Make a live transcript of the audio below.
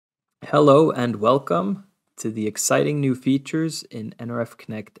Hello and welcome to the exciting new features in nRF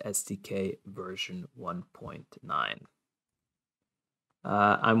Connect SDK version 1.9.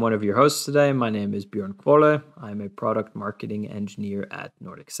 I'm one of your hosts today. My name is Björn Kvole. I'm a product marketing engineer at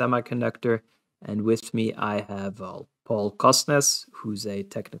Nordic Semiconductor, and with me I have Paul Kostnes, who's a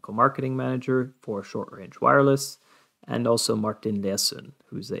technical marketing manager for short-range wireless, and also Martin Lesund,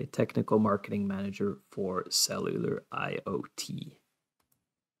 who's a technical marketing manager for Cellular IoT.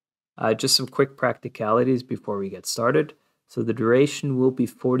 Just some quick practicalities before we get started. So the duration will be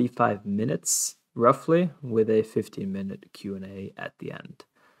 45 minutes, roughly, with a 15-minute Q&A at the end.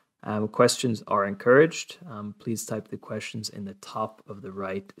 Questions are encouraged. Please type the questions in the top of the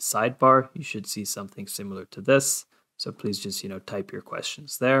right sidebar. You should see something similar to this. So please just, type your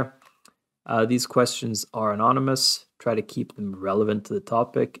questions there. These questions are anonymous. Try to keep them relevant to the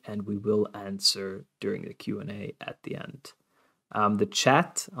topic, and we will answer during the Q&A at the end. The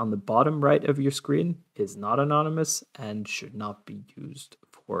chat on the bottom right of your screen is not anonymous and should not be used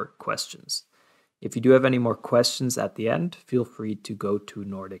for questions. If you do have any more questions at the end, feel free to go to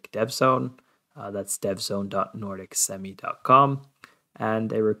Nordic DevZone. That's devzone.nordicsemi.com.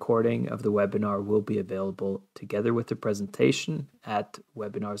 And a recording of the webinar will be available together with the presentation at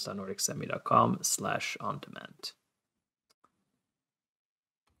webinars.nordicsemi.com/on-demand.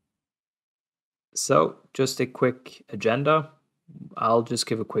 So just a quick agenda. I'll just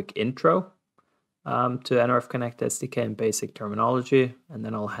give a quick intro to nRF Connect SDK and basic terminology, and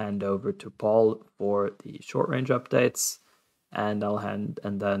then I'll hand over to Paul for the short-range updates, and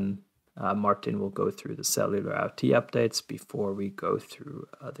then Martin will go through the Cellular IoT updates before we go through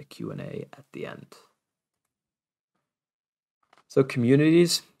the Q&A at the end. So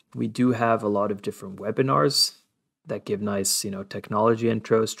communities, we do have a lot of different webinars that give nice, technology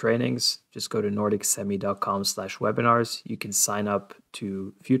intros, trainings. Just go to nordicsemi.com/webinars. You can sign up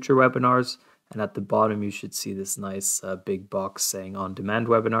to future webinars, and at the bottom you should see this nice big box saying on-demand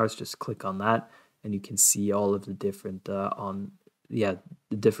webinars. Just click on that, and you can see all of the different the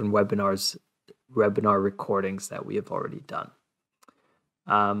different webinar recordings that we have already done.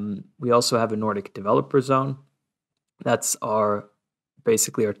 We also have a Nordic Developer Zone. That's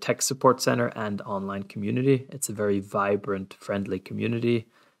basically our tech support center and online community. It's a very vibrant, friendly community.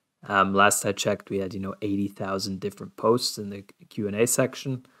 Last I checked, we had 80,000 different posts in the Q&A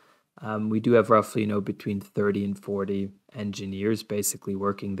section. We do have roughly between 30 and 40 engineers basically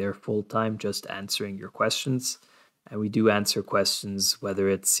working there full time, just answering your questions. And we do answer questions whether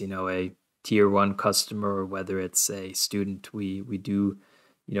it's a tier 1 customer or whether it's a student. We do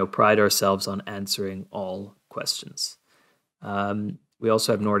pride ourselves on answering all questions. We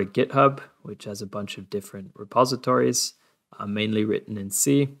also have Nordic GitHub, which has a bunch of different repositories, mainly written in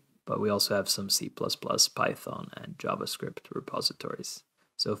C, but we also have some C++, Python, and JavaScript repositories.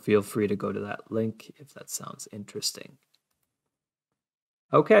 So feel free to go to that link if that sounds interesting.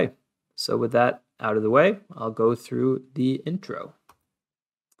 Okay, so with that out of the way, I'll go through the intro.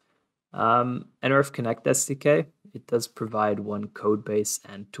 nRF Connect SDK, it does provide one code base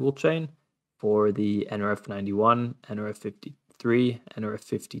and toolchain for the nRF 91, nRF 53, nRF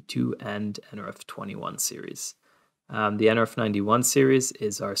 52, and nRF 21 series. The nRF 91 series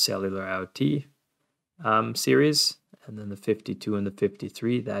is our Cellular IoT series, and then the 52 and the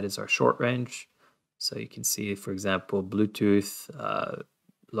 53, that is our short range. So you can see, for example, Bluetooth,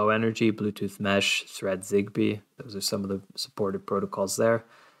 low energy, Bluetooth mesh, Thread Zigbee. Those are some of the supported protocols there.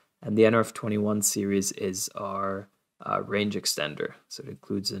 And the nRF 21 series is our range extender. So it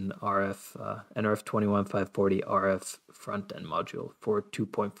includes an nRF 21540 RF front-end module for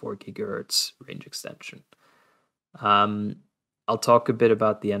 2.4 gigahertz range extension. I'll talk a bit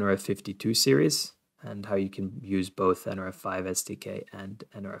about the nRF 52 series and how you can use both nRF 5 SDK and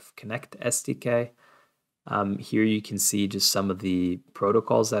nRF Connect SDK. Here you can see just some of the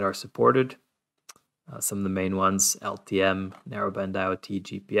protocols that are supported. Some of the main ones: LTM, Narrowband IoT,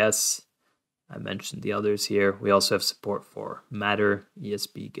 GPS. I mentioned the others here. We also have support for Matter,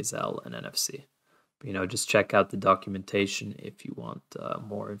 ESP, Gazelle, and NFC. But, just check out the documentation if you want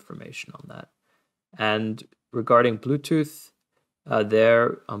more information on that. And regarding Bluetooth,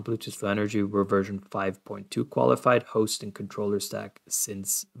 there on Bluetooth Low Energy, we're version 5.2 qualified, host and controller stack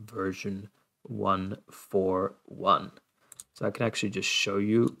since version 1.4.1. So I can actually just show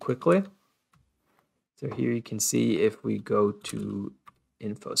you quickly. So here you can see if we go to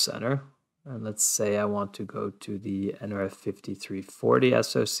Info Center, and let's say I want to go to the nRF 5340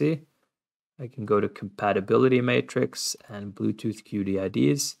 SoC. I can go to Compatibility Matrix and Bluetooth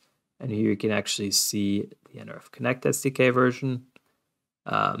QDIDs, and here you can actually see the nRF Connect SDK version,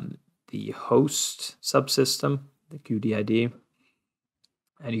 the host subsystem, the QDID,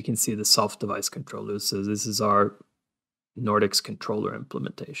 And you can see the soft device controllers. So this is our Nordic's controller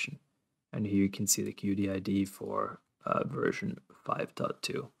implementation. And here you can see the QDID for version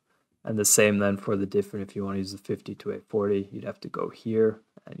 5.2. And the same then for the different, if you want to use the 502840, you'd have to go here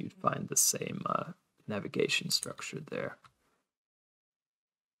and you'd find the same navigation structure there.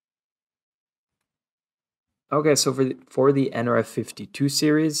 Okay, so for the nRF 52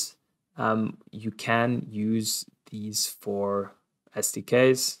 series, you can use these for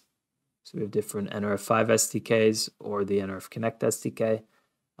SDKs. So we have different nRF 5 SDKs or the nRF Connect SDK.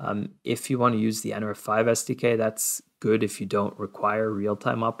 If you want to use the nRF 5 SDK, that's good if you don't require a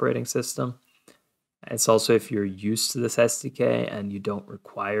real-time operating system. It's also if you're used to this SDK and you don't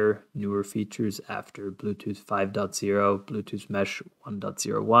require newer features after Bluetooth 5.0, Bluetooth Mesh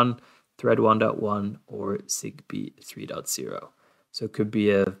 1.01, Thread 1.1, or Zigbee 3.0. So it could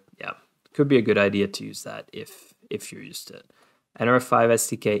be a good idea to use that if you're used to it. nRF 5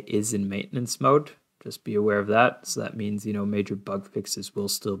 SDK is in maintenance mode. Just be aware of that. So that means, major bug fixes will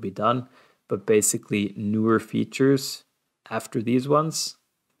still be done, but basically newer features after these ones,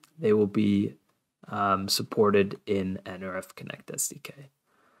 they will be supported in nRF Connect SDK.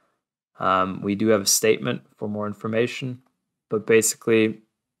 We do have a statement for more information, but basically,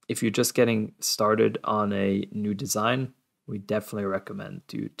 if you're just getting started on a new design, we definitely recommend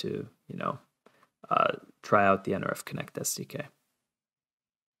you to, try out the nRF Connect SDK.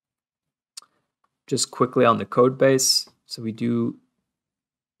 Just quickly on the code base. So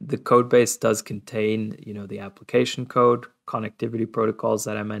the code base does contain, the application code, connectivity protocols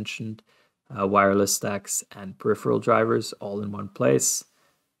that I mentioned, wireless stacks, and peripheral drivers all in one place.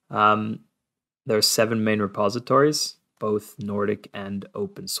 There are 7 main repositories, both Nordic and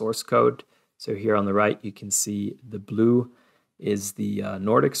open source code. So here on the right, you can see the blue is the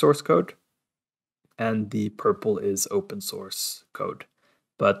Nordic source code, and the purple is open source code.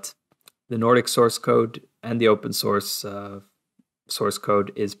 But the Nordic source code and the open source source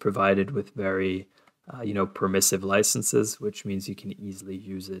code is provided with very permissive licenses, which means you can easily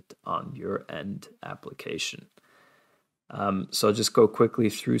use it on your end application. So I'll just go quickly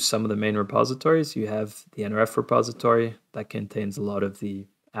through some of the main repositories. You have the nRF repository that contains a lot of the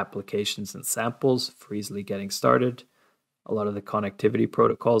applications and samples for easily getting started. A lot of the connectivity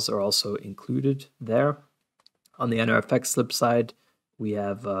protocols are also included there. On the nRF Xlib side, we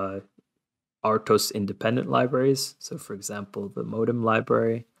have RTOS independent libraries. So for example, the modem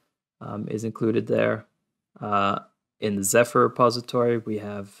library is included there. In the Zephyr repository, we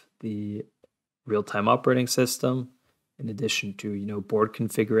have the real-time operating system, in addition to board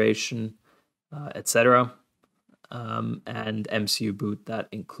configuration, etc. And MCU boot that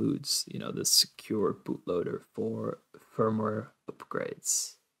includes the secure bootloader for firmware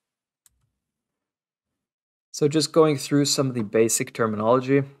upgrades. So just going through some of the basic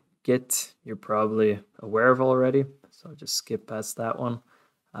terminology. Git, you're probably aware of already, so I'll just skip past that one.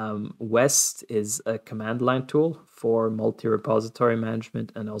 West is a command line tool for multi-repository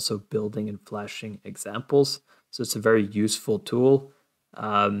management and also building and flashing examples. So it's a very useful tool,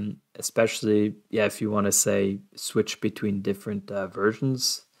 especially if you want to say switch between different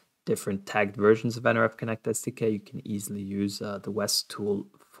versions, different tagged versions of nRF Connect SDK. You can easily use the West tool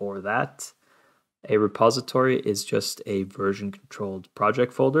for that. A repository is just a version-controlled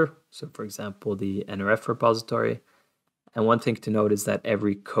project folder. So for example, the nRF repository. And one thing to note is that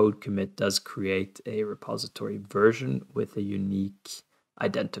every code commit does create a repository version with a unique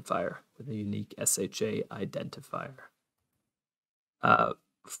identifier, with a unique SHA identifier.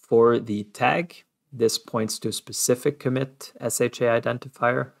 For the tag, this points to a specific commit SHA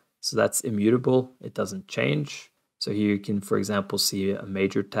identifier. So that's immutable. It doesn't change. So here you can, for example, see a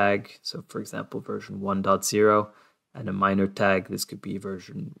major tag. So for example, version 1.0 and a minor tag. This could be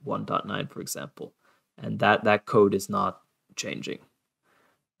version 1.9, for example. And that code is not changing.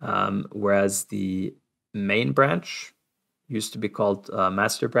 Whereas the main branch used to be called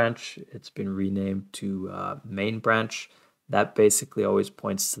master branch. It's been renamed to main branch. That basically always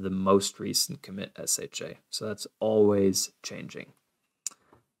points to the most recent commit SHA. So that's always changing.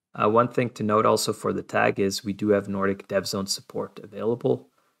 One thing to note also for the tag is we do have Nordic DevZone support available,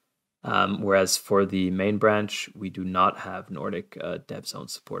 whereas for the main branch, we do not have Nordic DevZone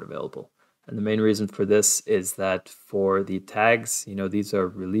support available. And the main reason for this is that for the tags, these are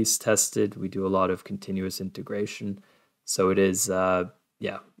release tested. We do a lot of continuous integration. So it is, most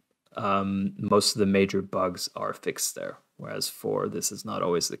of the major bugs are fixed there, whereas for this is not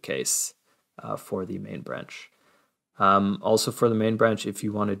always the case for the main branch. Also for the main branch, if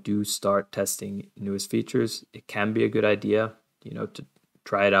you want to start testing newest features, it can be a good idea, to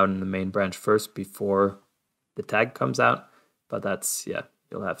try it out in the main branch first before the tag comes out. But that's,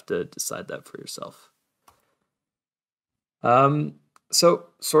 You'll have to decide that for yourself. So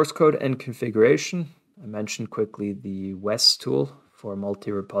source code and configuration. I mentioned quickly the WES tool for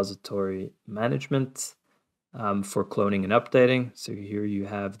multi-repository management for cloning and updating. So here you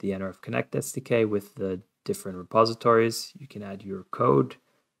have the nRF Connect SDK with the different repositories. You can add your code.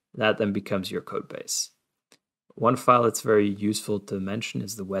 That then becomes your code base. One file that's very useful to mention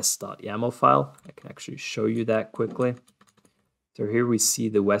is the wes.yaml file. I can actually show you that quickly. So here we see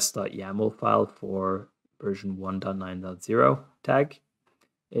the wes.yaml file for version 1.9.0 tag.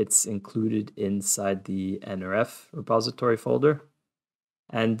 It's included inside the nRF repository folder.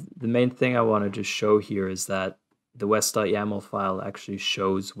 And the main thing I want to just show here is that the wes.yaml file actually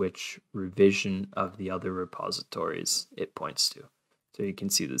shows which revision of the other repositories it points to. So you can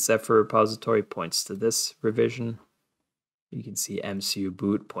see the Zephyr repository points to this revision. You can see MCU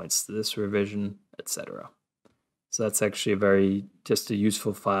boot points to this revision, etc. So that's actually just a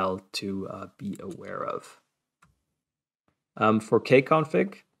useful file to be aware of. For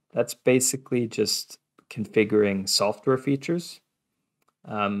kconfig, that's basically just configuring software features.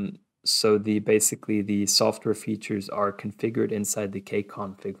 So basically the software features are configured inside the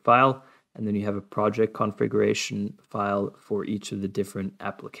kconfig file, and then you have a project configuration file for each of the different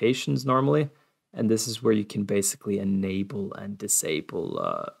applications normally. And this is where you can basically enable and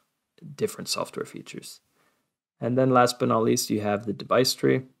disable different software features. And then last but not least, you have the device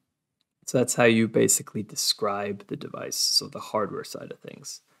tree. So that's how you basically describe the device, so the hardware side of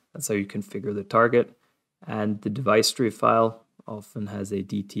things. That's how you configure the target. And the device tree file often has a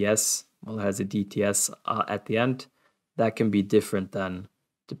DTS. Well, it has a DTS at the end. That can be different than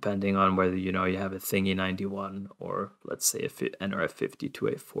depending on whether you have a Thingy 91 or let's say a nRF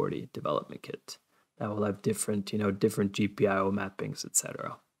 52A40 development kit. That will have different GPIO mappings,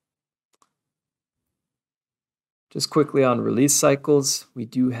 etc. Just quickly on release cycles, we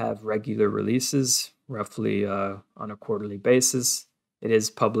do have regular releases, roughly on a quarterly basis. It is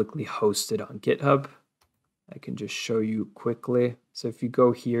publicly hosted on GitHub. I can just show you quickly. So if you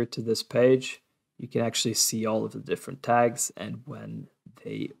go here to this page, you can actually see all of the different tags and when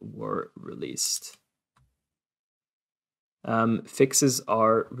they were released. Fixes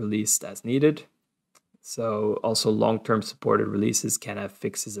are released as needed. So also long-term supported releases can have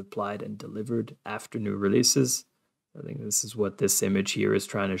fixes applied and delivered after new releases. I think this is what this image here is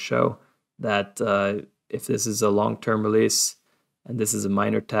trying to show, that if this is a long-term release and this is a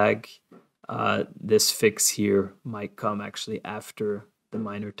minor tag, this fix here might come actually after the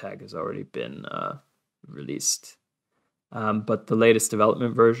minor tag has already been released. But the latest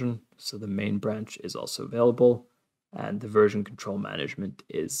development version, so the main branch, is also available, and the version control management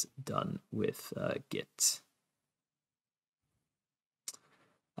is done with Git.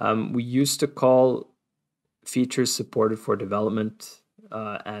 We used to call features supported for development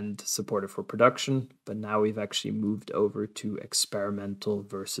and supported for production, but now we've actually moved over to experimental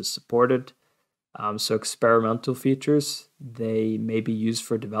versus supported. So experimental features, they may be used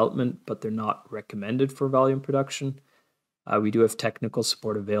for development, but they're not recommended for volume production. We do have technical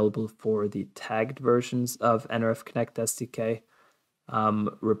support available for the tagged versions of nRF Connect SDK.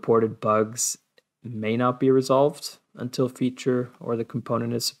 Reported bugs may not be resolved until feature or the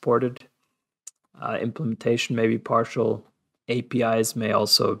component is supported. Implementation may be partial. APIs may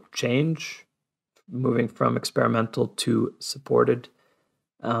also change, moving from experimental to supported.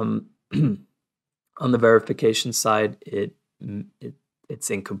 On the verification side, it's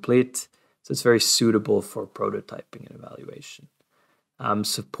incomplete, so it's very suitable for prototyping and evaluation.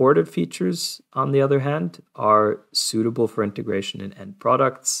 Supported features, on the other hand, are suitable for integration in end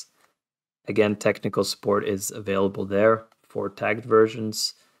products. Again, technical support is available there for tagged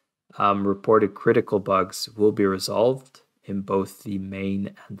versions. Reported critical bugs will be resolved in both the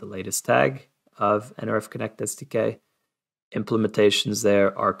main and the latest tag of nRF Connect SDK. Implementations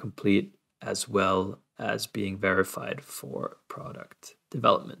there are complete as well as being verified for product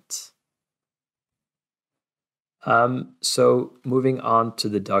development. So moving on to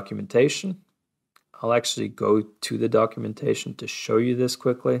the documentation, I'll actually go to the documentation to show you this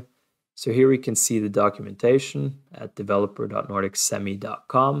quickly. So here we can see the documentation at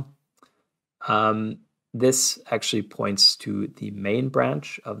developer.nordicsemi.com. This actually points to the main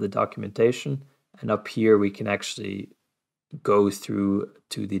branch of the documentation, and up here we can actually go through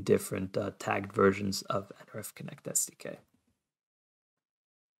to the different tagged versions of nRF Connect SDK.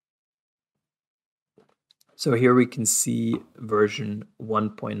 So here we can see version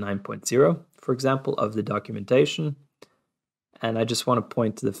 1.9.0, for example, of the documentation. And I just want to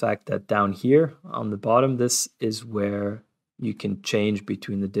point to the fact that down here on the bottom, this is where you can change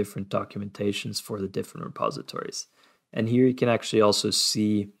between the different documentations for the different repositories. And here you can actually also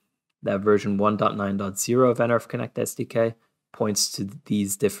see that version 1.9.0 of nRF Connect SDK points to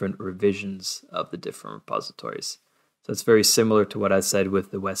these different revisions of the different repositories. So it's very similar to what I said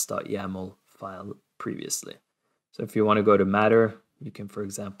with the west.yaml file previously. So if you want to go to Matter, you can, for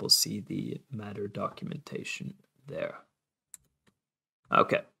example, see the Matter documentation there.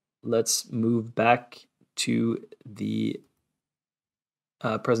 Okay, let's move back to the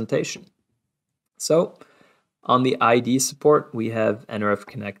presentation. So on the ID support, we have nRF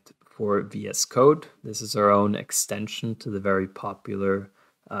Connect for VS Code. This is our own extension to the very popular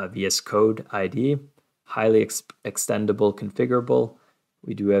VS Code ID. Highly extendable, configurable.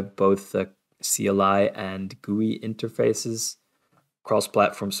 We do have both CLI and GUI interfaces,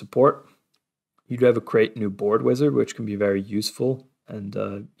 cross-platform support. You do have a create new board wizard, which can be very useful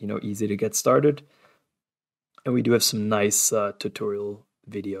and easy to get started. And we do have some nice tutorial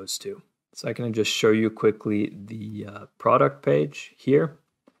videos too. So I can just show you quickly the product page here.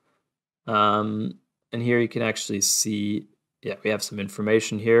 And here you can actually see, we have some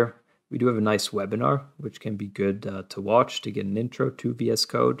information here. We do have a nice webinar, which can be good to watch to get an intro to VS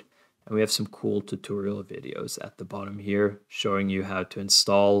Code. And we have some cool tutorial videos at the bottom here showing you how to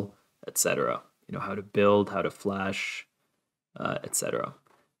install, etc. How to build, how to flash, etc.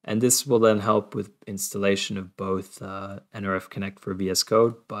 And this will then help with installation of both nRF Connect for VS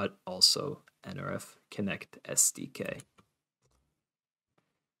Code, but also nRF Connect SDK.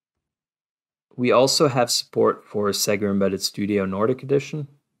 We also have support for Sega Embedded Studio Nordic Edition.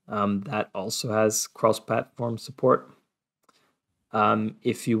 That also has cross-platform support.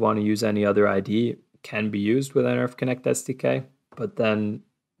 If you want to use any other ID, it can be used with nRF Connect SDK, but then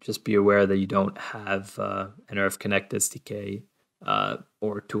just be aware that you don't have nRF Connect SDK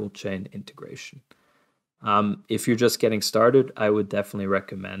or toolchain integration. If you're just getting started, I would definitely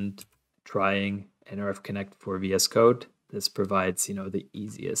recommend trying nRF Connect for VS Code. This provides, the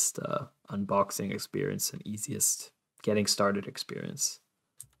easiest unboxing experience and easiest getting started experience.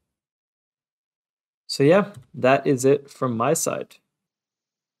 So yeah, that is it from my side.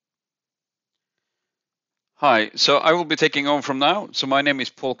 Hi, so I will be taking over from now. So my name is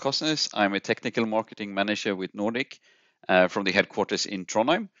Paul Kosnes. I'm a technical marketing manager with Nordic from the headquarters in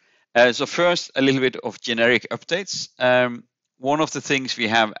Trondheim. So first, a little bit of generic updates. One of the things we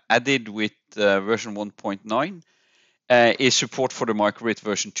have added with version 1.9 is support for the microbit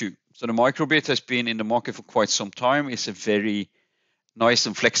version 2. So the microbit has been in the market for quite some time. It's a very nice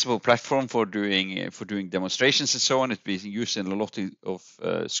and flexible platform for doing demonstrations and so on. It's being used in a lot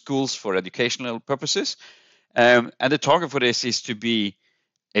of schools for educational purposes. And the target for this is to be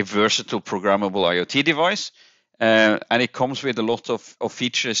a versatile programmable IoT device. And it comes with a lot of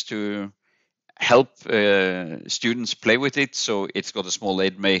features to help students play with it. So it's got a small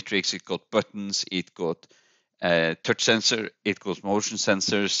aid matrix, it's got buttons, it's got touch sensor, it got motion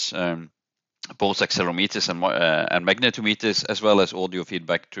sensors, both accelerometers and magnetometers, as well as audio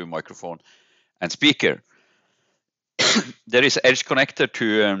feedback through microphone and speaker. There is edge connector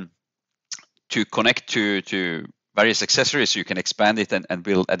to connect to various accessories, so you can expand it and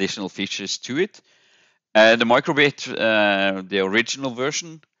build additional features to it. The microbit, the original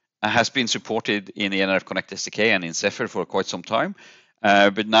version, has been supported in the nRF Connect SDK and in Zephyr for quite some time.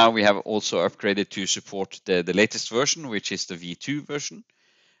 But now we have also upgraded to support the latest version, which is the V2 version.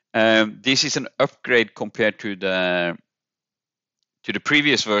 This is an upgrade compared to the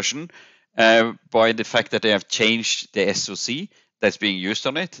previous version by the fact that they have changed the SoC that's being used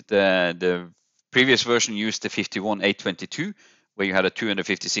on it. The previous version used the 51822, where you had a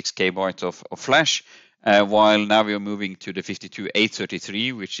 256 KB of flash, while now we are moving to the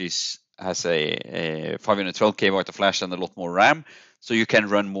 52833, which has a 512 KB of flash and a lot more RAM, so you can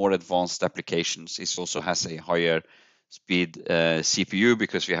run more advanced applications. It also has a higher speed CPU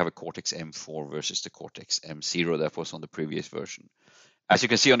because we have a Cortex M4 versus the Cortex M0 that was on the previous version. As you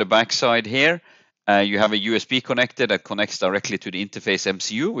can see on the back side here, you have a USB connector that connects directly to the interface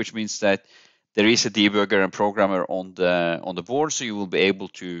MCU, which means that there is a debugger and programmer on the board, so you will be able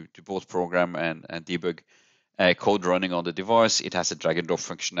to both program and debug code running on the device. It has a drag and drop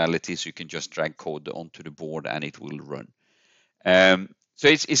functionality, so you can just drag code onto the board and it will run. So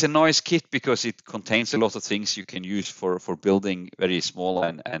it's a nice kit because it contains a lot of things you can use for building very small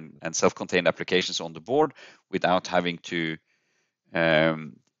and self-contained applications on the board without having to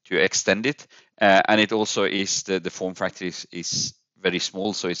extend it. And it also is the form factor is very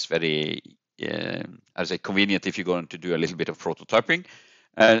small, so it's very convenient if you're going to do a little bit of prototyping.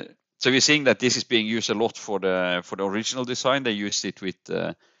 So we're seeing that this is being used a lot for the original design. They used it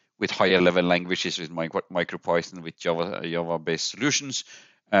with higher level languages, with MicroPython, with Java-based solutions.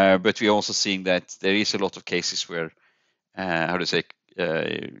 But we're also seeing that there is a lot of cases where how to say,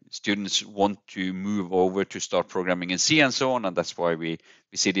 students want to move over to start programming in C and so on, and that's why we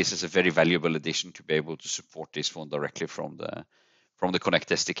see this as a very valuable addition to be able to support this one directly from the Connect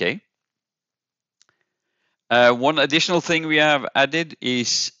SDK. One additional thing we have added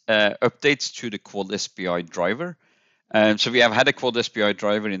is updates to the QSPI driver. So we have had a QSPI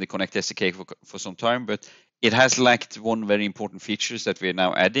driver in the Connect SDK for some time, but it has lacked one very important features that we are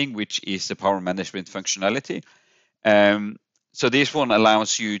now adding, which is the power management functionality. So this one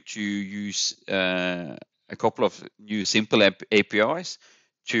allows you to use a couple of new simple APIs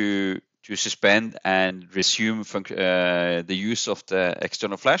to suspend and resume the use of the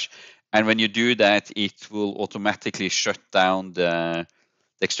external flash. And when you do that, it will automatically shut down the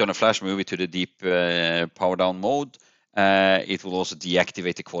external flash, move it to the deep power down mode. It will also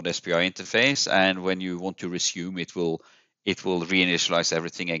deactivate the QSPI interface, and when you want to resume, it will reinitialize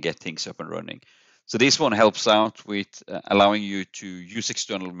everything and get things up and running. So this one helps out with allowing you to use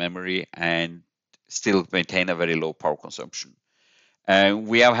external memory and still maintain a very low power consumption.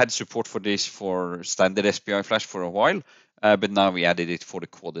 We have had support for this for standard SPI flash for a while, but now we added it for the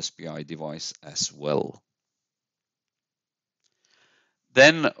QSPI device as well.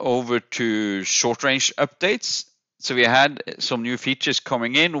 Then over to short-range updates. So we had some new features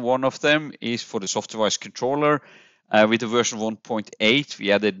coming in. One of them is for the soft device controller. With the version 1.8,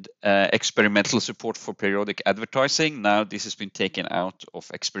 we added experimental support for periodic advertising. Now this has been taken out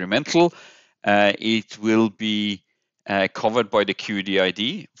of experimental. It will be covered by the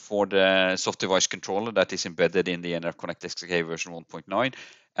QDID for the soft device controller that is embedded in the nRF Connect SDK version 1.9.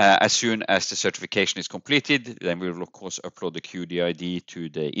 As soon as the certification is completed, then we will of course upload the QDID to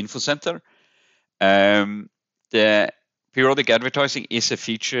the info center. The periodic advertising is a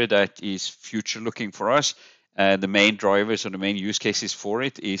feature that is future looking for us. The main drivers or the main use cases for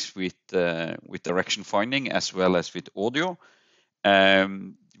it is with direction finding as well as with audio.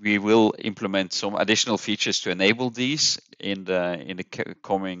 We will implement some additional features to enable these in the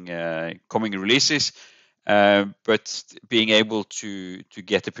coming releases. But being able to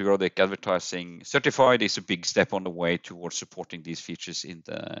get the periodic advertising certified is a big step on the way towards supporting these features in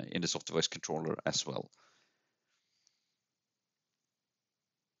the soft device controller as well.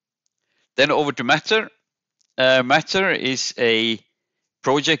 Then over to Matter. Matter is a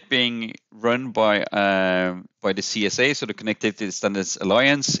project being run by the CSA, so the Connected Standards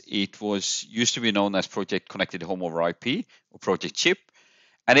Alliance. It used to be known as Project Connected Home over IP or Project CHIP,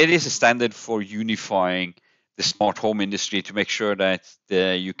 and it is a standard for unifying the smart home industry to make sure that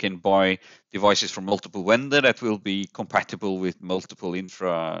you can buy devices from multiple vendors that will be compatible with multiple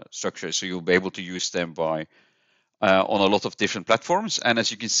infrastructures, so you'll be able to use them on a lot of different platforms. And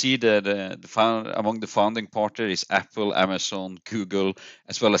as you can see, among the founding partners is Apple, Amazon, Google,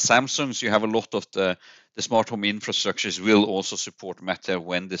 as well as Samsung. So you have a lot of the smart home infrastructures will also support Matter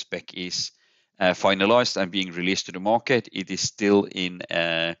when the spec is finalized and being released to the market. It is still in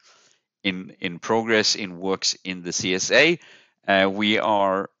progress, in works in the CSA. We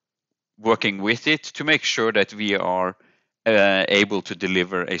are working with it to make sure that we are able to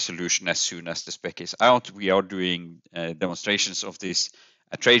deliver a solution as soon as the spec is out. We are doing demonstrations of this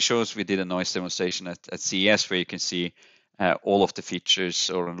at trade shows. We did a nice demonstration at CES where you can see all of the features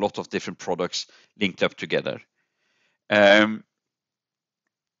or a lot of different products linked up together. One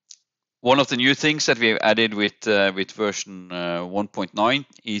of the new things that we have added with version 1.9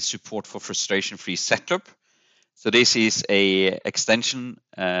 is support for frustration-free setup. So this is a extension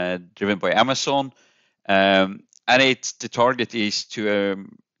driven by Amazon. And the target is to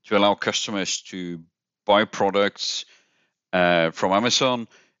allow customers to buy products from Amazon,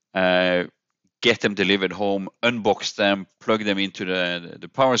 get them delivered home, unbox them, plug them into the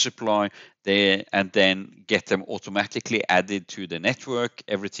power supply, and then get them automatically added to the network.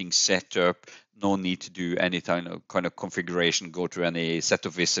 Everything's set up, no need to do any kind of configuration, go to any set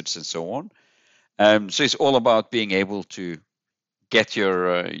of visits and so on. So it's all about being able to get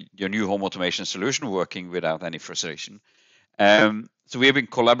your new home automation solution working without any frustration. So we have been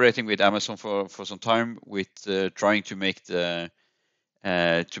collaborating with Amazon for some time with trying to make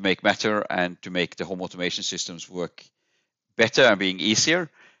Matter and to make the home automation systems work better and being easier,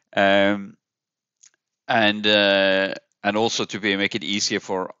 and also to make it easier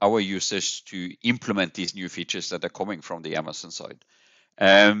for our users to implement these new features that are coming from the Amazon side.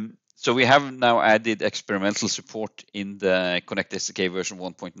 So we have now added experimental support in the Connect SDK version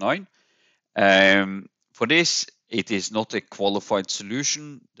 1.9. For this, it is not a qualified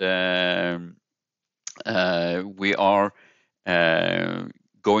solution. We are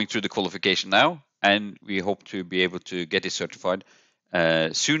going through the qualification now, and we hope to be able to get it certified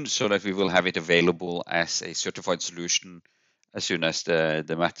soon, so that we will have it available as a certified solution as soon as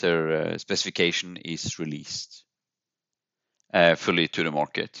the matter specification is released fully to the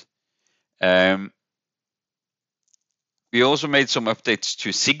market. We also made some updates to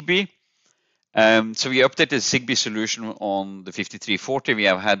Zigbee. So we updated Zigbee solution on the 5340. We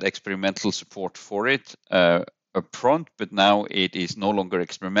have had experimental support for it up front, but now it is no longer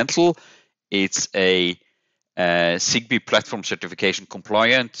experimental. It's a Zigbee platform certification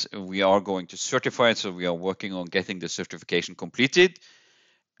compliant. We are going to certify it, so we are working on getting the certification completed.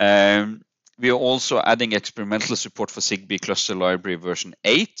 We are also adding experimental support for Zigbee cluster library version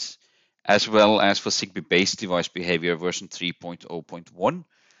 8, as well as for Zigbee base device behavior version 3.0.1.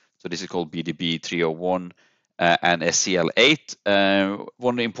 So this is called BDB 301 and SCL8.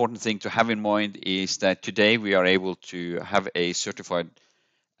 One important thing to have in mind is that today we are able to have a certified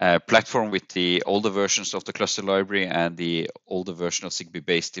platform with the older versions of the cluster library and the older version of Zigbee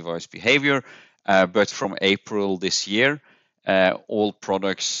based device behavior. But from April this year, all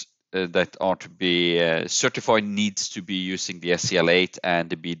products that are to be certified needs to be using the SCL8 and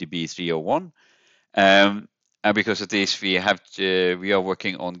the BDB 301. And because of this, we are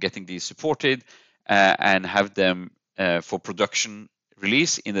working on getting these supported and have them for production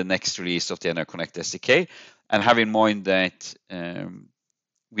release in the next release of the Connect SDK. And have in mind that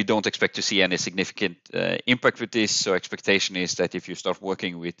we don't expect to see any significant impact with this. So expectation is that if you start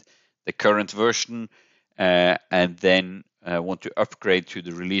working with the current version and then want to upgrade to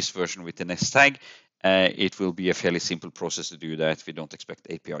the release version with the next tag, it will be a fairly simple process to do that. We don't expect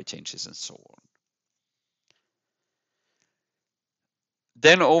API changes and so on.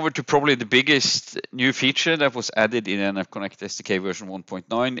 Then over to probably the biggest new feature that was added in nRF Connect SDK version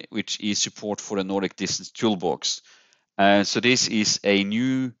 1.9, which is support for the Nordic Distance Toolbox. So this is a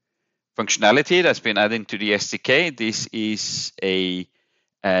new functionality that's been added to the SDK. This is a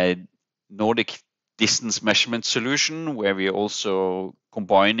Nordic distance measurement solution where we are also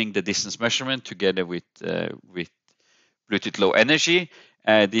combining the distance measurement together with Bluetooth Low Energy.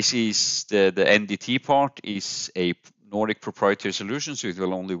 This is the NDT part is a Nordic proprietary solution, so it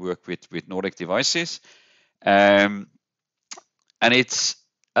will only work with Nordic devices. And it's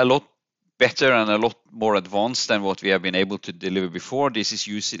a lot better and a lot more advanced than what we have been able to deliver before. This is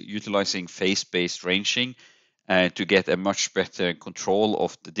utilizing phase-based ranging to get a much better control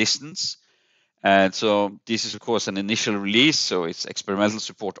of the distance. And so this is, of course, an initial release, so it's experimental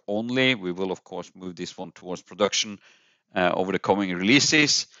support only. We will, of course, move this one towards production over the coming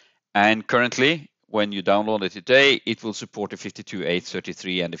releases. And currently, when you download it today, it will support the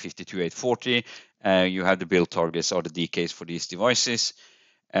 52833 and the 52840. You have the build targets or the DKs for these devices.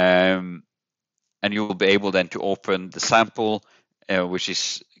 And you will be able then to open the sample, which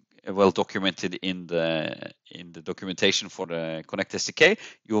is well documented in the documentation for the Connect SDK.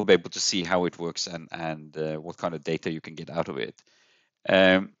 You will be able to see how it works and what kind of data you can get out of it.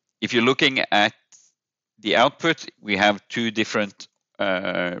 If you're looking at the output, we have two different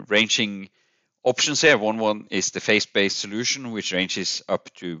ranging options here. One is the phase-based solution, which ranges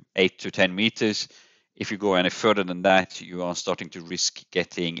up to 8 to 10 meters. If you go any further than that, you are starting to risk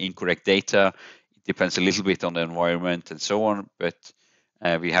getting incorrect data. It depends a little bit on the environment and so on, but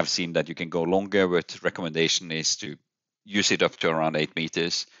we have seen that you can go longer, but recommendation is to use it up to around 8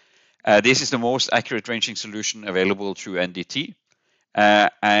 meters. This is the most accurate ranging solution available through NDT.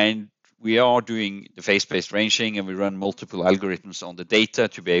 And we are doing the phase-based ranging, and we run multiple algorithms on the data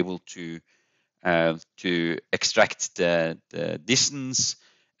to be able to extract the distance.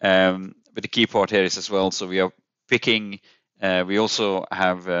 But the key part here is as well, so we are picking, we also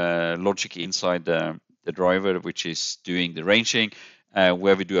have logic inside the driver, which is doing the ranging,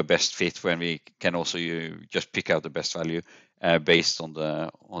 where we do a best fit when we can also just pick out the best value based on the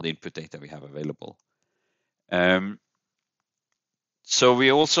input data we have available. So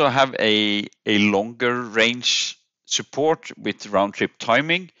we also have a longer range support with round trip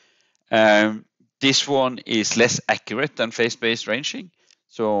timing. This one is less accurate than phase-based ranging,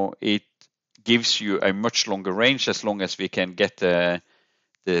 so it gives you a much longer range as long as we can get the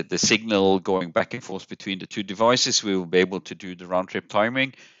signal going back and forth between the two devices. We will be able to do the round trip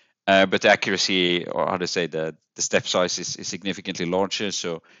timing, but the accuracy, or how to say, the step size is significantly larger,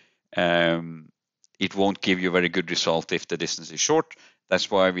 so it won't give you a very good result if the distance is short. That's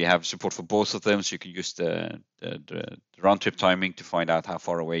why we have support for both of them, so you can use the round trip timing to find out how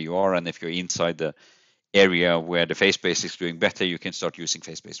far away you are, and if you're inside the area where the phase-based is doing better, you can start using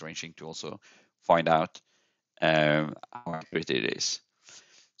phase-based ranging to also find out how accurate it is.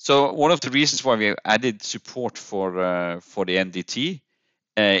 So one of the reasons why we added support for the NDT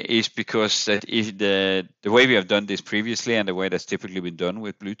is because that is the way we have done this previously, and the way that's typically been done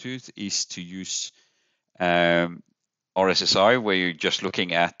with Bluetooth is to use RSSI, where you're just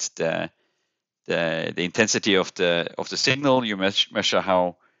looking at the intensity of the signal. You measure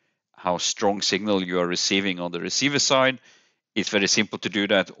how strong signal you are receiving on the receiver side. It's very simple to do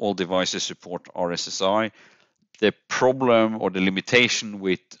that. All devices support RSSI. The problem or the limitation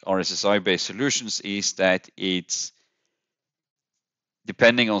with RSSI-based solutions is that it's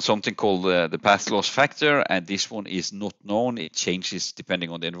depending on something called the path loss factor, and this one is not known. It changes depending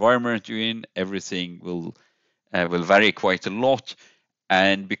on the environment you're in. Everything will vary quite a lot,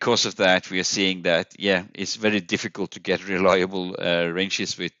 and because of that, we are seeing that it's very difficult to get reliable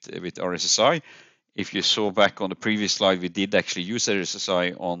ranges with RSSI. If you saw back on the previous slide, we did actually use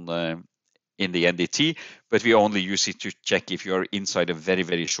RSSI on in the NDT, but we only use it to check if you're inside a very,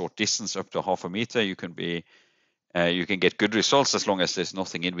 very short distance, up to half a meter. You can get good results as long as there's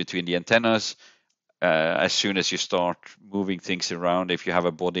nothing in between the antennas. As soon as you start moving things around, if you have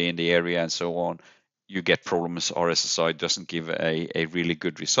a body in the area and so on, you get problems. RSSI doesn't give a really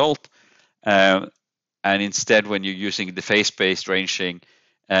good result. And instead, when you're using the phase-based ranging,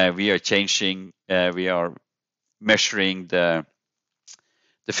 we are measuring the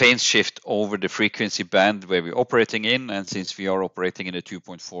phase shift over the frequency band where we're operating in. And since we are operating in a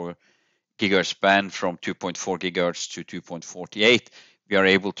 2.4 gigahertz band from 2.4 gigahertz to 2.48, we are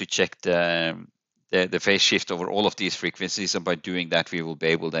able to check the phase shift over all of these frequencies. And by doing that, we will be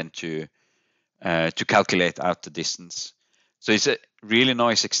able then to calculate out the distance. So it's a really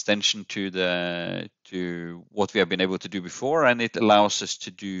nice extension to what we have been able to do before, and it allows us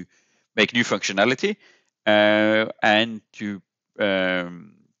to make new functionality and to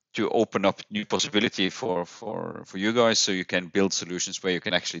open up new possibility for you guys, so you can build solutions where you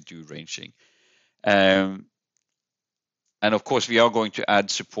can actually do ranging. And of course, we are going to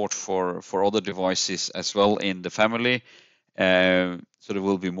add support for other devices as well in the family. So there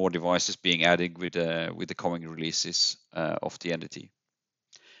will be more devices being added with the coming releases of the NDT.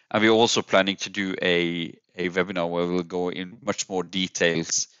 And we're also planning to do a webinar where we'll go in much more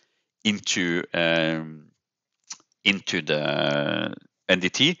details into the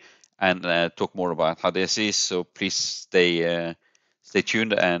NDT and talk more about how this is. So please stay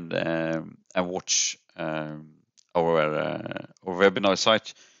tuned and watch our webinar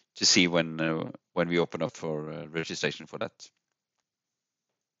site to see when we open up for registration for that.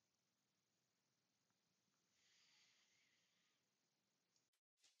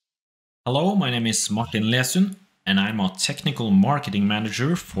 Hello, my name is Martin Lesund, and I'm a technical marketing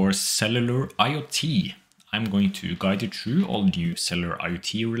manager for Cellular IoT. I'm going to guide you through all new Cellular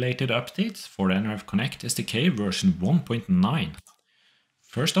IoT related updates for the nRF Connect SDK version 1.9.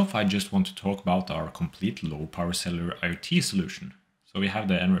 First off, I just want to talk about our complete low-power Cellular IoT solution. So we have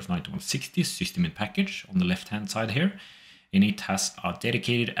the nRF 9160 system in package on the left-hand side here, and it has a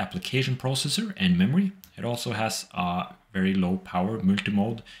dedicated application processor and memory. It also has a very low-power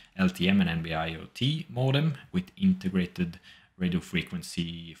multi-mode LTM and NB-IoT modem with integrated radio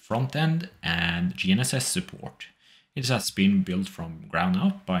frequency front-end and GNSS support. It has been built from ground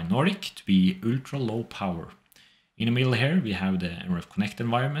up by Nordic to be ultra-low power. In the middle here, we have the nRF Connect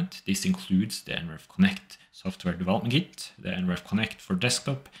environment. This includes the nRF Connect software development kit, the nRF Connect for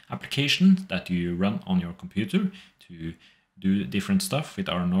desktop application that you run on your computer to do different stuff with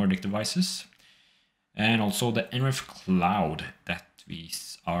our Nordic devices. And also the nRF Cloud, that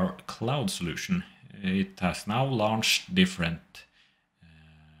is our cloud solution. It has now launched different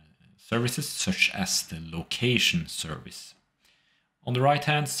services such as the location service. On the right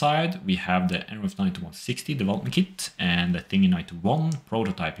hand side, we have the nRF 9160 development kit and the Thingy 91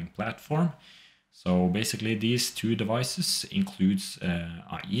 prototyping platform. So basically these two devices includes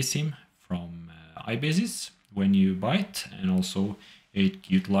a eSIM from iBasis when you buy it, and also it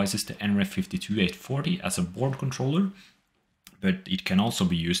utilizes the nRF 52840 as a board controller, but it can also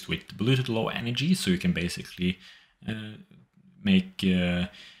be used with Bluetooth Low Energy, so you can basically make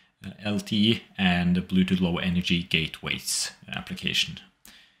LTE and Bluetooth Low Energy gateways application.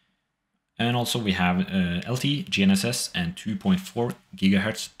 And also we have LTE, GNSS and 2.4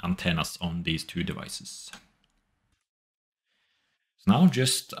 GHz antennas on these two devices. So now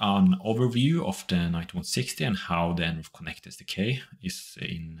just an overview of the 9160 and how the nRF Connect SDK is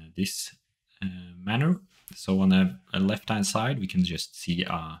in this manner. So on the left-hand side, we can just see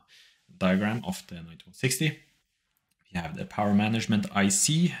a diagram of the 9160. We have the power management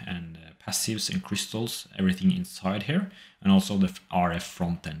IC and passives and crystals, everything inside here, and also the RF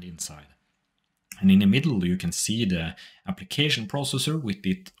front end inside. And in the middle, you can see the application processor with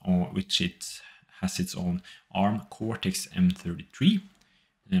which it has its own ARM Cortex M33.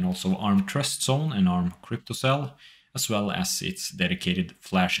 and also ARM Trust Zone and ARM Crypto Cell, as well as its dedicated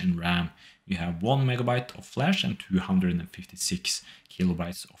flash and RAM. You have 1 megabyte of flash and 256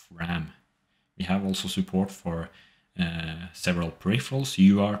 kilobytes of RAM. We have also support for several peripherals,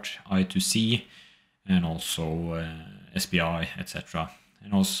 UART, I2C, and also SPI, etc.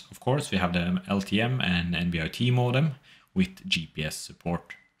 And also, of course, we have the LTM and NB-IoT modem with GPS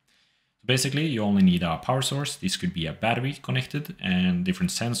support. So basically, you only need a power source. This could be a battery connected and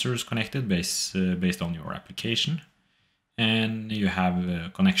different sensors connected based on your application. And you have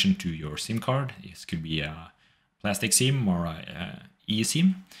a connection to your SIM card. This could be a plastic SIM or a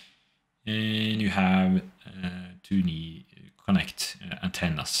eSIM. And you have to connect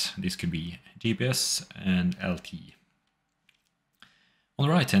antennas. This could be GPS and LTE. On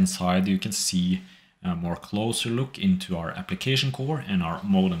the right hand side, you can see a more closer look into our application core and our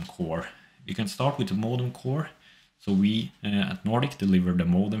modem core. We can start with the modem core. So we at Nordic deliver the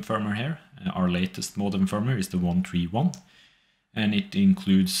modem firmware here. Our latest modem firmware is the 131, and it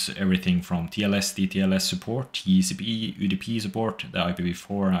includes everything from TLS, DTLS support, TCP, UDP support, the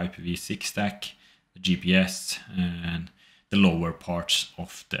IPv4, IPv6 stack, the GPS, and the lower parts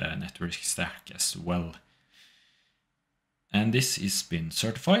of the network stack as well. And this has been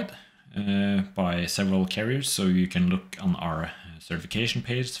certified by several carriers, so you can look on our certification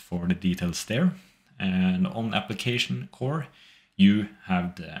page for the details there. And on application core, you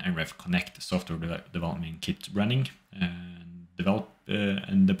have the nRF Connect software development kit running,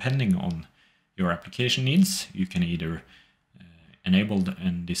 and depending on your application needs, you can either enable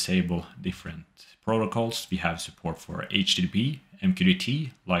and disable different protocols. We have support for HTTP,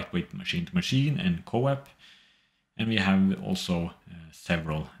 MQTT, lightweight machine-to-machine, and CoAP. And we have also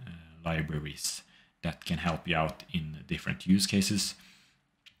several libraries that can help you out in different use cases.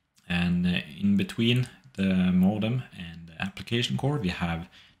 And in between the modem and the application core, we have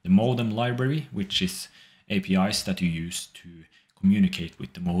the modem library, which is APIs that you use to communicate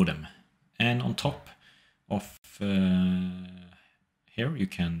with the modem. And on top of here, you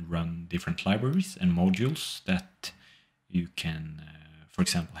can run different libraries and modules that you can, for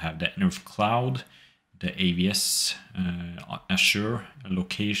example, have the nRF Cloud, the AVS, Azure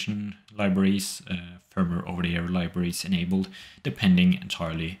location libraries, firmware over-the-air libraries enabled, depending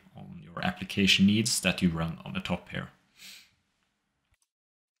entirely on your application needs that you run on the top here.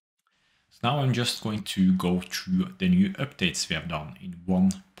 So now I'm just going to go through the new updates we have done in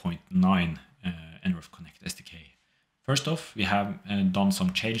 1.9 nRF Connect SDK. First off, we have done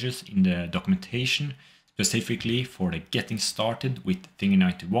some changes in the documentation, specifically for the Getting Started with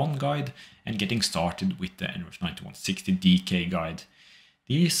Thingy91 guide and Getting Started with the nRF 9160DK guide.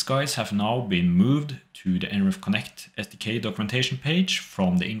 These guides have now been moved to the nRF Connect SDK documentation page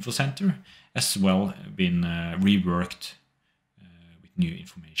from the info center, as well been reworked with new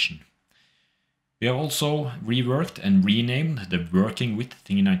information. We have also reworked and renamed the Working with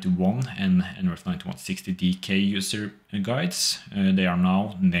Thingy91 and nRF 9160DK user guides. They are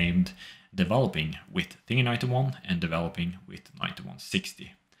now named Developing with Thingy91 and Developing with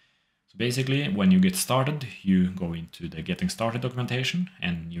 9160. So basically, when you get started, you go into the Getting Started documentation,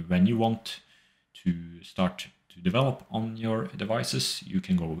 and when you want to start to develop on your devices, you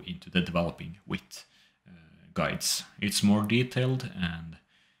can go into the Developing with guides. It's more detailed and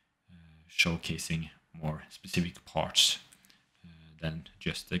showcasing more specific parts than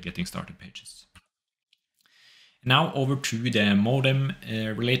just the Getting Started pages. Now over to the modem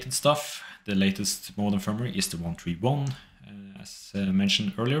related stuff. The latest modem firmware is the 131. As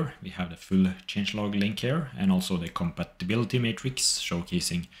mentioned earlier, we have the full changelog link here, and also the compatibility matrix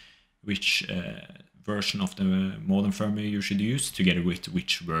showcasing which version of the modem firmware you should use together with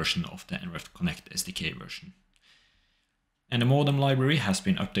which version of the nRF Connect SDK version. And the modem library has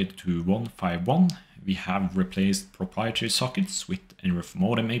been updated to 1.5.1. We have replaced proprietary sockets with nRF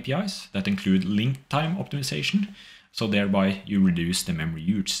modem APIs that include link time optimization, so thereby you reduce the memory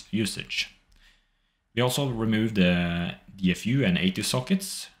usage. We also removed the DFU and ATU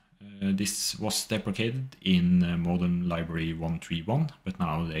sockets. This was deprecated in modem library 1.3.1, but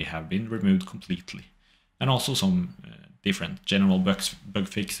now they have been removed completely. And also some different general bug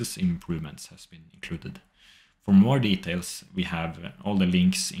fixes improvements has been included. For more details, we have all the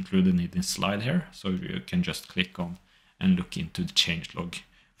links included in this slide here, so you can just click on and look into the changelog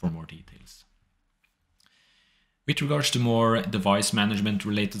for more details. With regards to more device management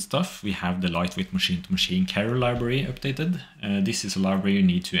related stuff, we have the lightweight machine-to-machine carrier library updated. This is a library you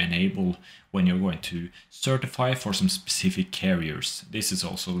need to enable when you're going to certify for some specific carriers. This is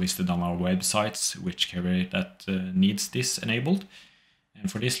also listed on our websites, which carrier that needs this enabled.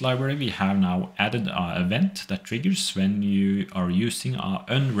 And for this library, we have now added an event that triggers when you are using an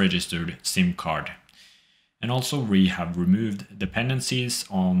unregistered SIM card. And also we have removed dependencies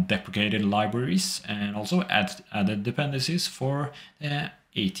on deprecated libraries and also added dependencies for the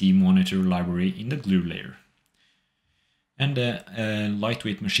AT monitor library in the glue layer. And the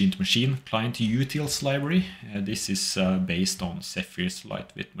lightweight machine-to-machine client-utils library. This is based on Zephyr's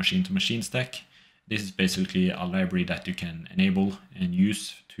lightweight machine-to-machine stack. This is basically a library that you can enable and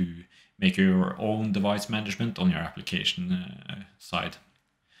use to make your own device management on your application side.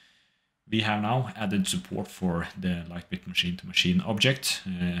 We have now added support for the lightweight machine-to-machine object,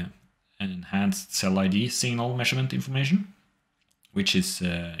 enhanced cell ID signal measurement information, which is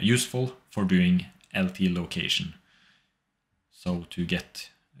useful for doing LT location. So to get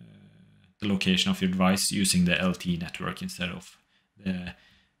the location of your device using the LT network instead of the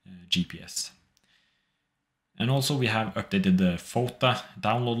GPS. And also we have updated the FOTA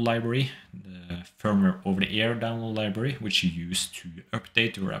download library, the firmware over-the-air download library, which you use to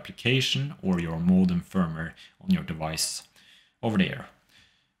update your application or your modem firmware on your device over the air.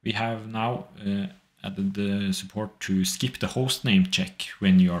 We have now added the support to skip the hostname check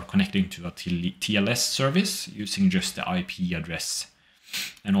when you are connecting to a TLS service using just the IP address.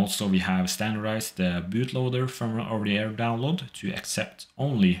 And also we have standardized the bootloader firmware over-the-air download to accept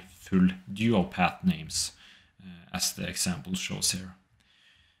only full dual path names, as the example shows here.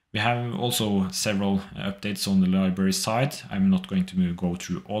 We have also several updates on the library side. I'm not going to go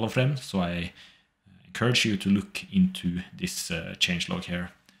through all of them, so I encourage you to look into this changelog here,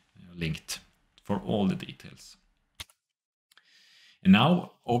 linked, for all the details. And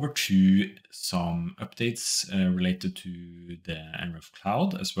now over to some updates related to the nRF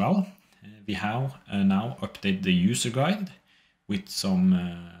Cloud as well. We have now updated the user guide with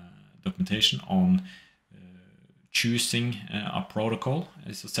some documentation on choosing a protocol.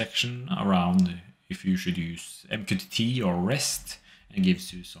 There's a section around if you should use MQTT or REST, and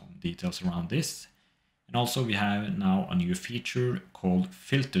gives you some details around this. And also we have now a new feature called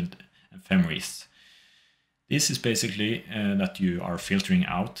filtered ephemeris. This is basically that you are filtering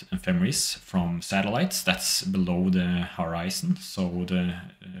out ephemeris from satellites that's below the horizon, so the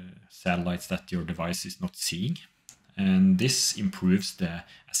satellites that your device is not seeing. And this improves the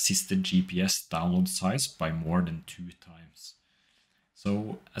assisted GPS download size by more than 2 times.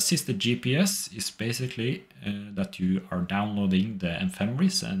 So assisted GPS is basically that you are downloading the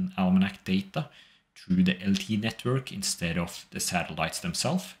ephemeris and almanac data through the LTE network instead of the satellites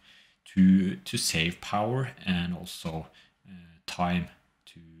themselves to save power and also time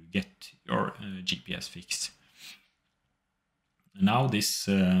to get your GPS fix. Now this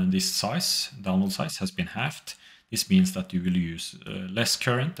download size has been halved. This means that you will use less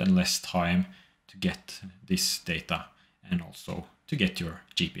current and less time to get this data and also to get your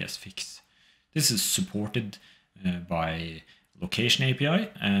GPS fix. This is supported by location API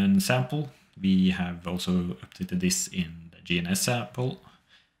and sample. We have also updated this in the GNS sample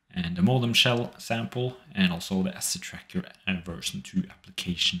and the modem shell sample and also the asset tracker and version 2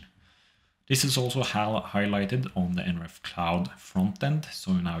 application. This is also highlighted on the nRF Cloud frontend,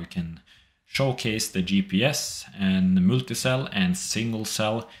 so now you can showcase the GPS and the multi-cell and single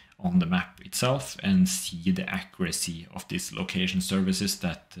cell on the map itself and see the accuracy of these location services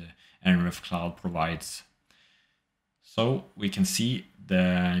that nRF Cloud provides. So we can see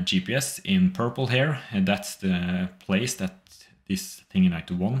the GPS in purple here, and that's the place that this Thingy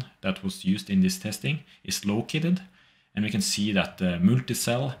 91 that was used in this testing is located. And we can see that the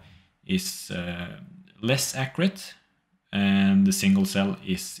multi-cell is less accurate and the single cell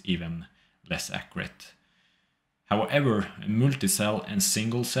is even less accurate. However, multi-cell and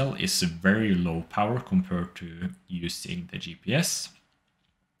single cell is very low power compared to using the GPS.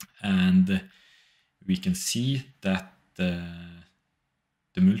 And we can see that the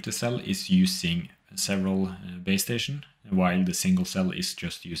multi-cell is using several base stations, while the single cell is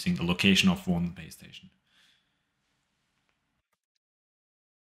just using the location of one base station.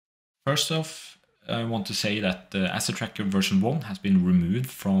 First off, I want to say that the Asset Tracker version 1 has been removed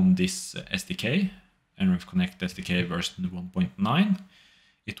from this SDK, nRF Connect SDK version 1.9.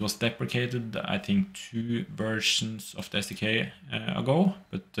 It was deprecated, I think, 2 versions of the SDK ago,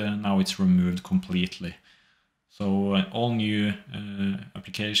 but now it's removed completely. So all new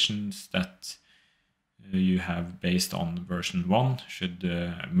applications that you have based on version 1 should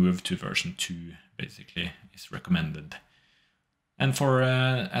move to version 2, basically, is recommended. And for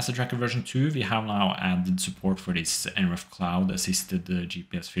Asset Tracker version 2, we have now added support for this nRF Cloud assisted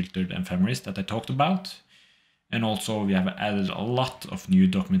GPS filtered ephemeris that I talked about. And also we have added a lot of new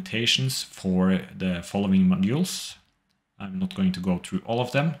documentations for the following modules. I'm not going to go through all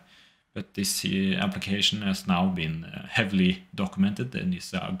of them, but this application has now been heavily documented and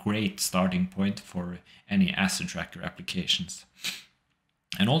is a great starting point for any asset tracker applications.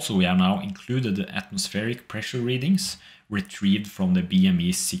 And also we have now included the atmospheric pressure readings retrieved from the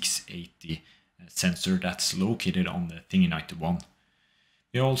BME 680 sensor that's located on the Thingy:91.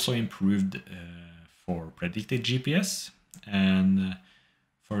 We also improved for predicted GPS, and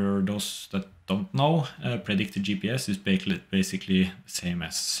for those that don't know, predicted GPS is basically the same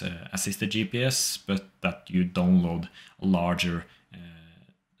as assisted GPS, but that you download a larger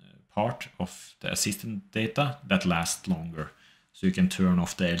part of the assistant data that lasts longer. So you can turn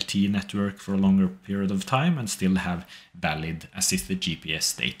off the LTE network for a longer period of time and still have valid assisted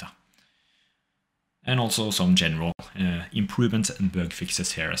GPS data. And also some general improvements and bug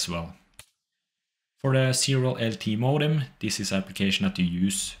fixes here as well. For the serial LTE modem, this is an application that you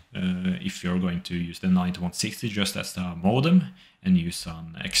use if you're going to use the 9160 just as the modem and use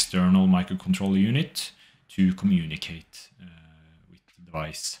an external microcontroller unit to communicate with the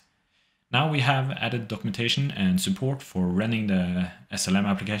device. Now we have added documentation and support for running the SLM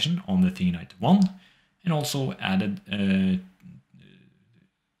application on the Thingy:91, and also added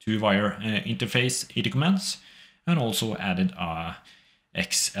 2-wire interface 80 commands, and also added a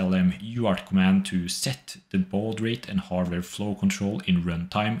XLM UART command to set the baud rate and hardware flow control in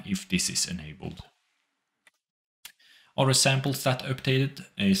runtime if this is enabled. Other samples that updated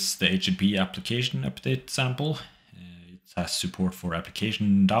is the HTTP application update sample. It has support for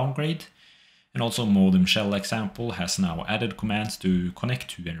application downgrade, and also modem shell example has now added commands to connect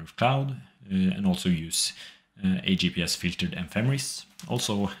to nRF cloud and also use AGPS filtered ephemeris,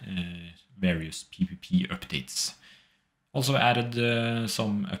 also various PPP updates. Also added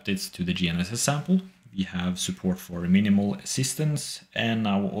some updates to the GNSS sample. We have support for minimal assistance and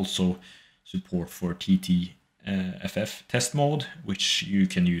now also support for TTFF test mode, which you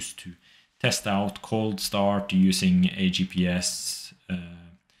can use to test out cold start using AGPS.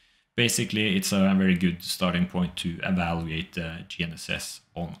 Basically, it's a very good starting point to evaluate the GNSS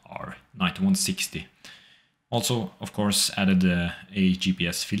on our 9160. Also, of course, added a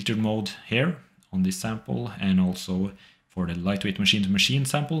GPS filter mode here on this sample, and also for the lightweight machine-to-machine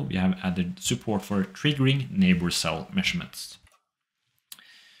sample, we have added support for triggering neighbor cell measurements.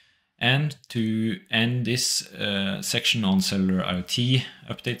 And to end this section on cellular IoT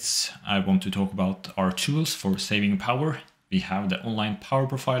updates, I want to talk about our tools for saving power. We have the online power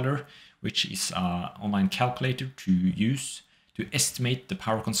profiler, which is an online calculator to use to estimate the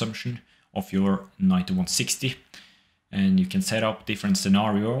power consumption of your 9160. And you can set up different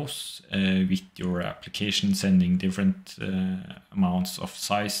scenarios with your application sending different amounts of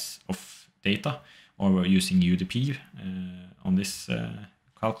size of data, or using UDP on this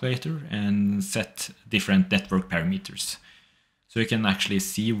calculator, and set different network parameters. So you can actually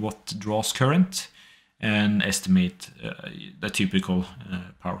see what draws current and estimate the typical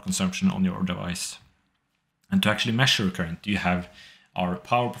power consumption on your device. And to actually measure current, you have our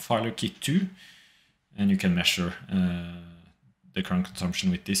Power Profiler Kit 2, and you can measure the current consumption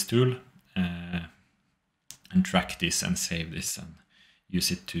with this tool and track this and save this and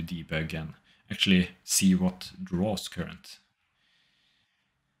use it to debug and actually see what draws current.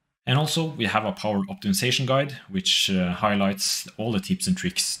 And also we have a power optimization guide, which highlights all the tips and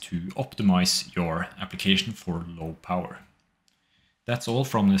tricks to optimize your application for low power. That's all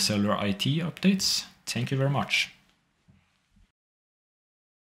from the Cellular IoT updates. Thank you very much.